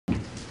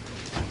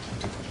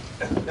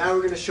Now we're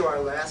going to show our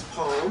last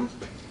poem.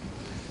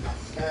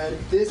 And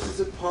this is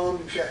a poem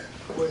that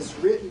was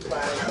written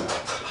by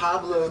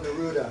Pablo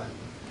Neruda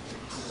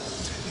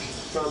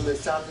from the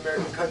South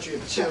American country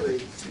of Chile.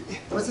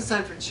 What's the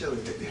sign for Chile?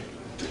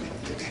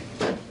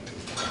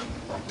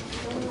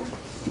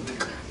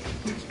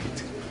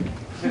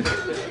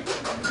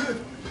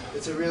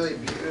 It's a really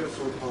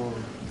beautiful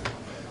poem.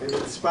 It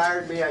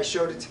inspired me. I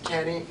showed it to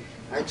Kenny.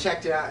 I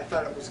checked it out. I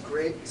thought it was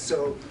great.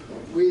 So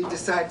we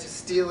decided to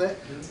steal it.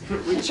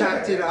 We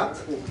chopped it up,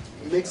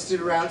 mixed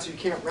it around so you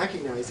can't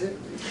recognize it.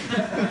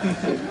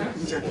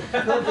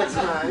 Perfect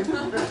time.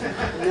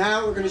 And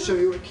now we're going to show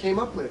you what we came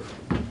up with.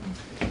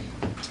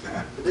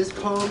 This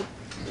poem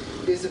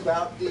is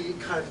about the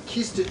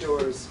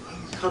conquistadors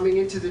coming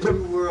into the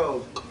New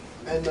World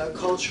and the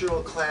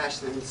cultural clash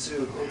that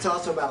ensued. It's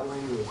also about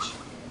language.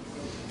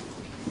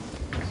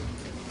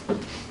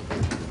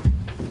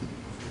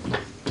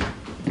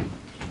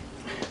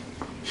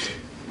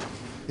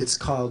 It's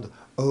called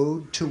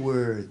Ode to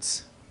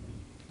Words.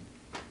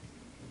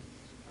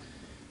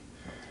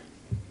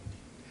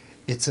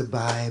 It's a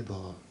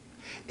Bible.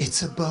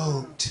 It's a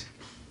boat.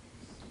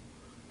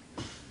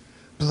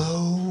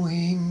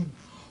 Blowing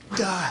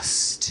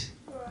dust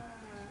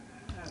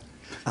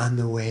on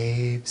the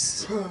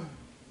waves.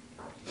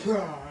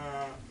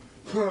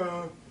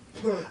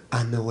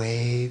 On the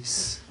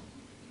waves.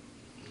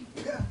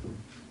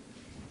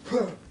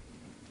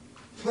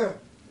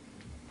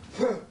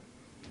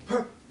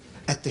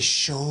 At the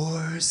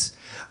shores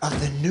of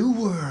the New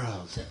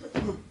World.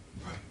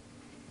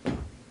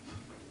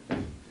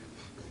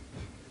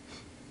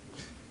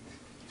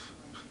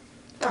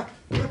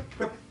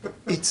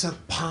 It's a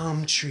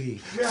palm tree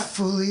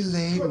fully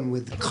laden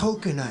with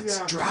coconuts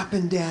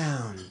dropping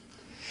down.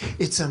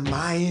 It's a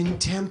Mayan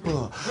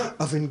temple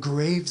of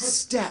engraved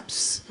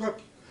steps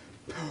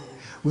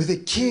with a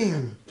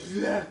king.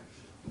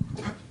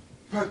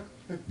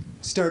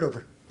 Start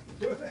over.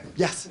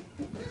 Yes.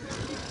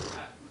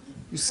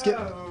 You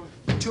skipped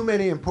too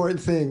many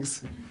important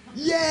things.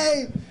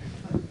 Yay!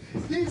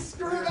 He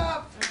screwed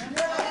up!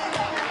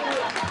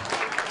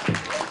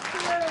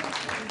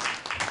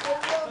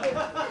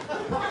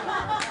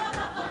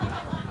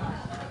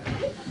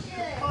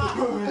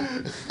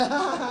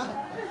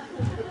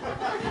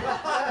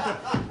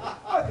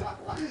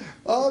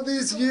 All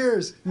these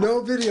years, no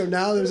video.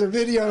 Now there's a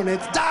video and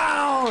it's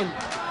down!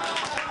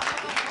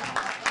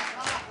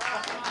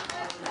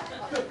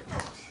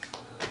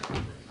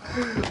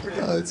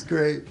 Oh, it's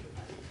great.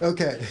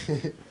 Okay.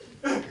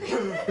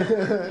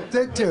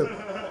 Take two.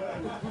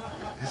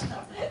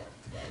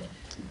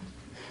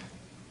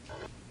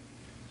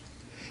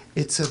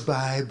 It's a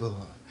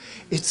Bible.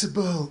 It's a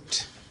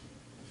boat.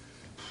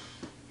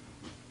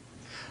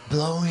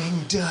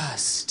 Blowing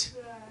dust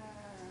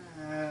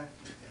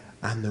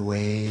on the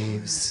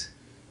waves.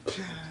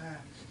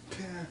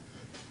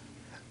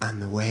 On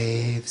the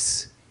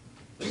waves.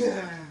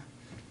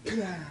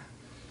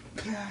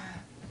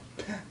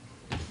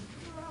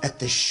 At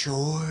the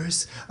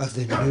shores of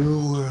the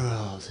New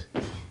World.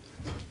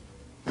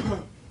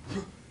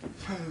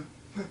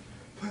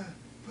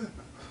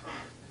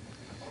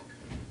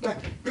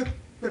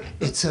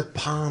 It's a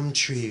palm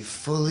tree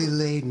fully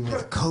laden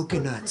with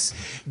coconuts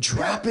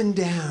dropping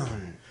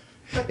down.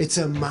 It's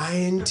a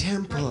Mayan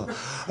temple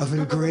of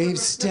engraved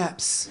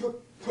steps.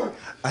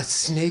 A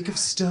snake of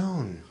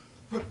stone.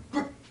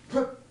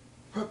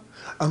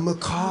 A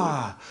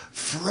macaw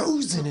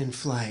frozen in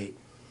flight.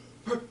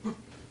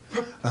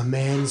 A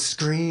man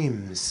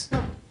screams,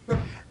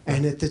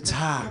 and at the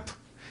top,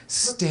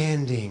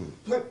 standing,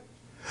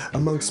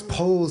 amongst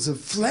poles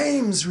of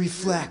flames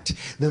reflect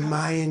the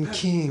Mayan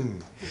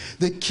king,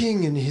 the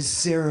king in his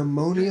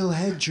ceremonial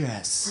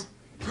headdress.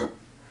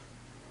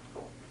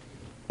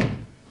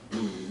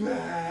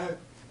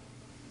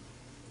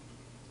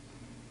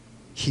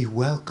 He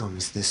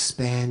welcomes the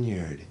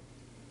Spaniard.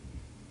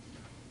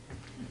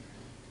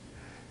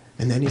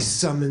 And then he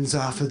summons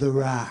off of the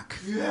rock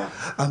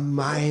a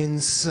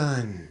Mayan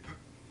sun.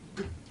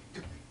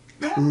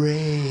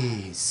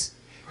 Rays,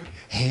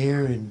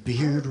 hair and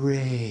beard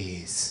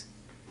rays.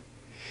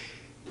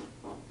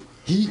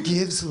 He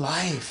gives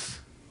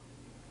life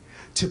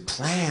to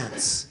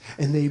plants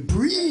and they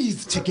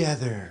breathe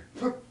together.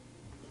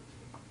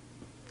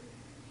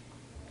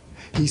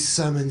 He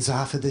summons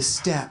off of the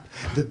steppe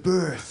the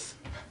birth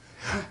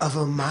of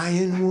a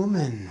Mayan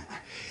woman.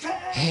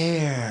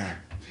 Hair,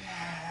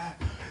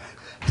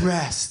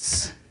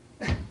 breasts,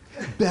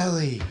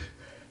 belly,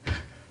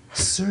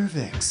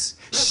 cervix.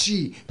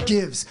 She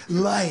gives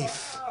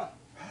life.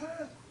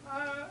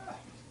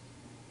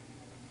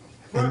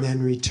 And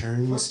then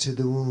returns to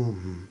the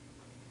womb.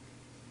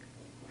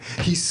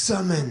 He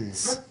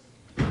summons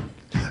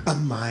a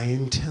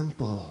Mayan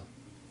temple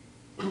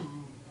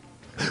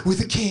with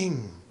a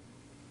king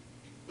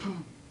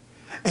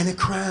and a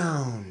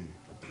crown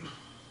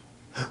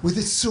with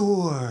a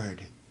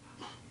sword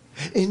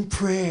in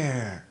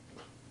prayer.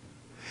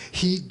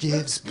 He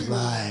gives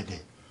blood.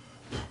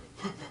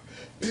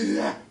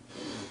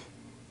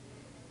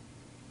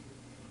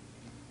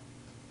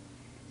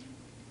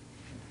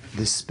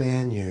 The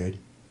Spaniard,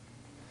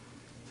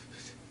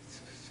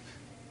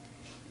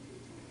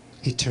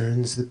 he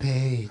turns the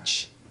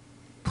page,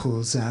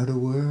 pulls out a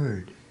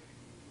word,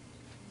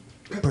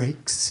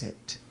 breaks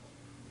it,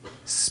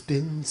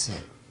 spins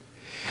it.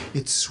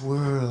 It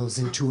swirls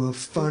into a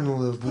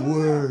funnel of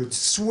words,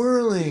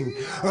 swirling,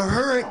 a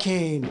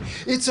hurricane.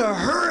 It's a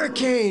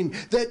hurricane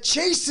that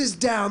chases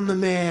down the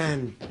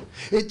man.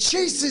 It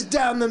chases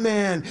down the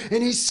man,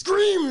 and he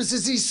screams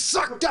as he's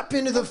sucked up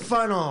into the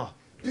funnel.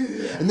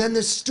 And then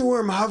the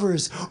storm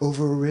hovers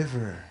over a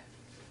river.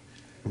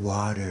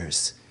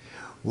 Waters,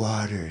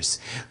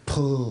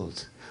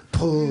 pulled.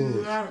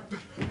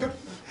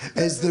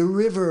 As the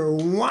river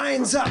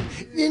winds up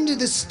into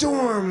the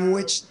storm,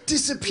 which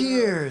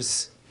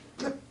disappears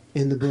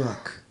in the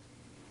book.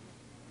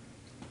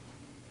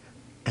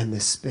 And the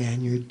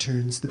Spaniard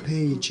turns the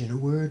page and a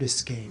word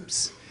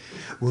escapes.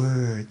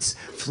 Words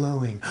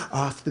flowing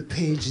off the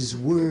pages,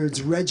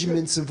 words,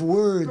 regiments of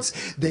words.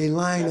 They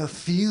line a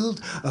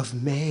field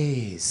of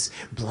maize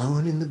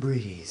blowing in the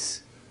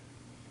breeze.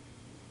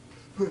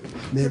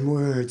 Then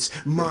words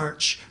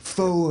march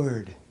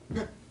forward.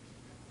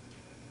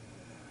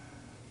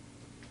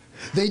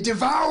 They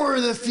devour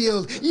the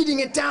field, eating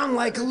it down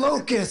like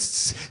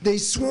locusts. They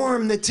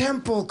swarm, the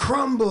temple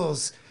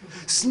crumbles,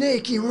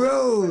 snake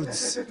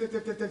erodes.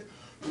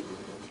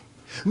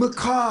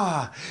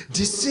 Macaw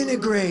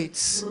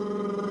disintegrates.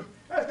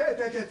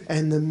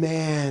 And the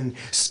man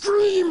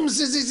screams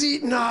as he's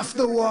eaten off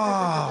the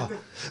wall.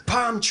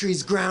 Palm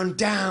trees ground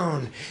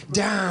down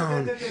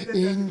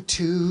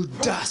into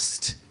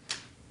dust.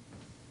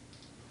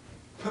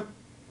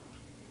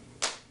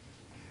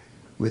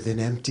 With an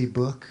empty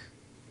book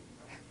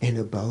in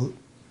a boat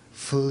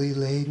fully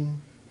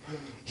laden,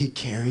 he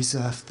carries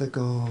off the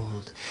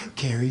gold,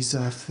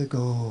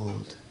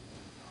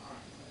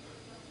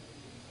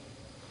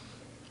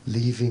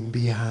 leaving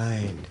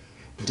behind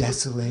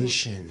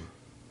desolation,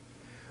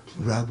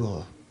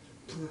 rubble,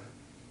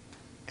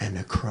 and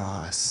a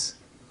cross.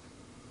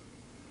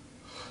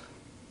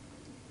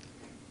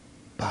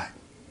 But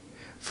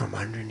from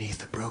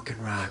underneath a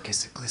broken rock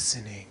is a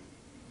glistening.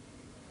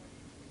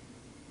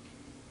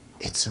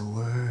 It's a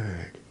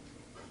word.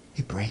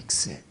 He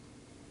breaks it,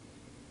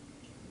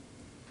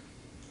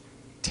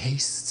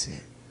 tastes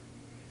it,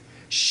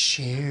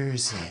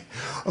 shares it.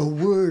 A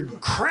word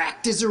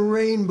cracked as a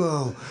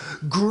rainbow.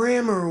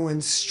 Grammar,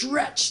 when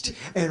stretched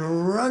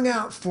and wrung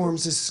out,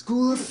 forms a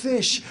school of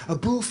fish, a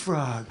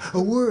bullfrog.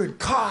 A word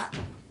caught.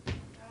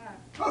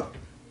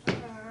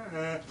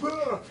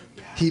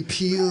 He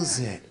peels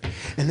it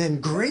and then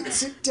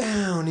grates it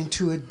down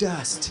into a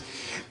dust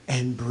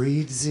and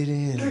breathes it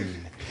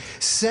in.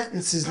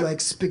 Sentences like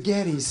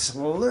spaghetti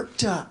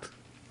slurped up.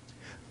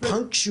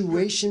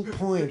 Punctuation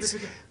points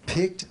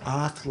picked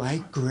off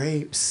like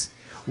grapes.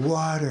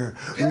 Water,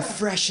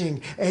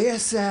 refreshing,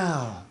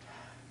 ASL.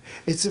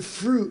 It's a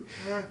fruit.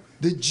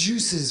 The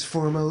juices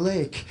form a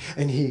lake,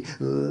 and he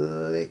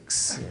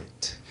licks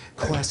it.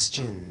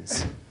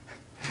 Questions,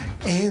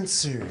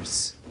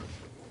 answers,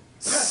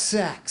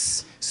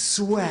 sex,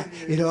 sweat.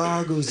 It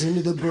all goes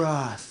into the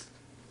broth.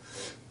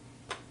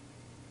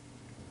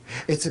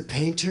 It's a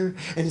painter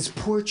and his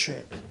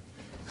portrait.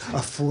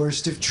 A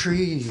forest of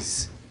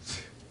trees.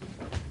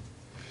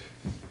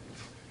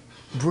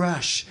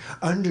 Brush,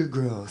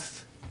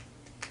 undergrowth.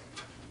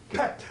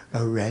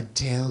 A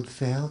red-tailed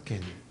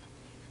falcon.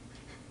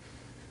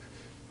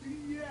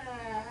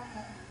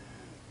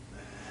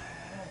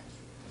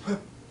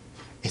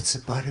 It's a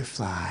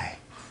butterfly.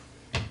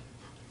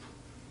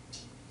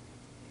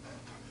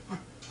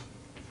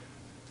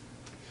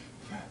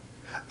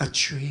 A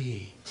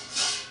tree.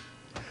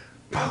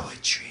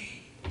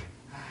 Poetry.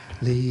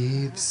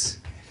 Leaves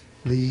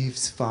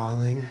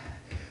falling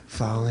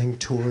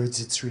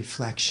towards its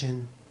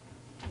reflection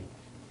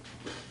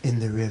in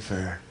the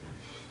river.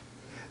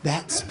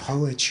 That's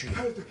poetry.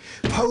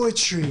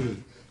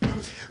 Poetry.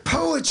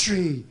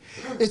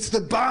 It's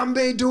the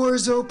Bombay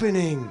doors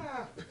opening.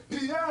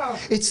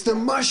 It's the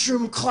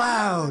mushroom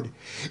cloud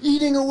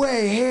eating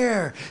away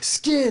hair,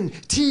 skin,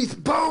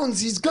 teeth, bones.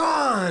 He's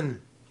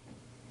gone.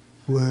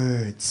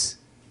 Words.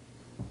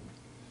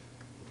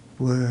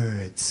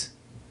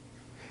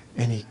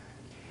 And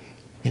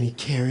he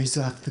carries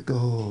off the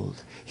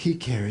gold. He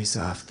carries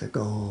off the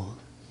gold.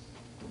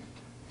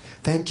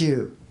 Thank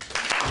you.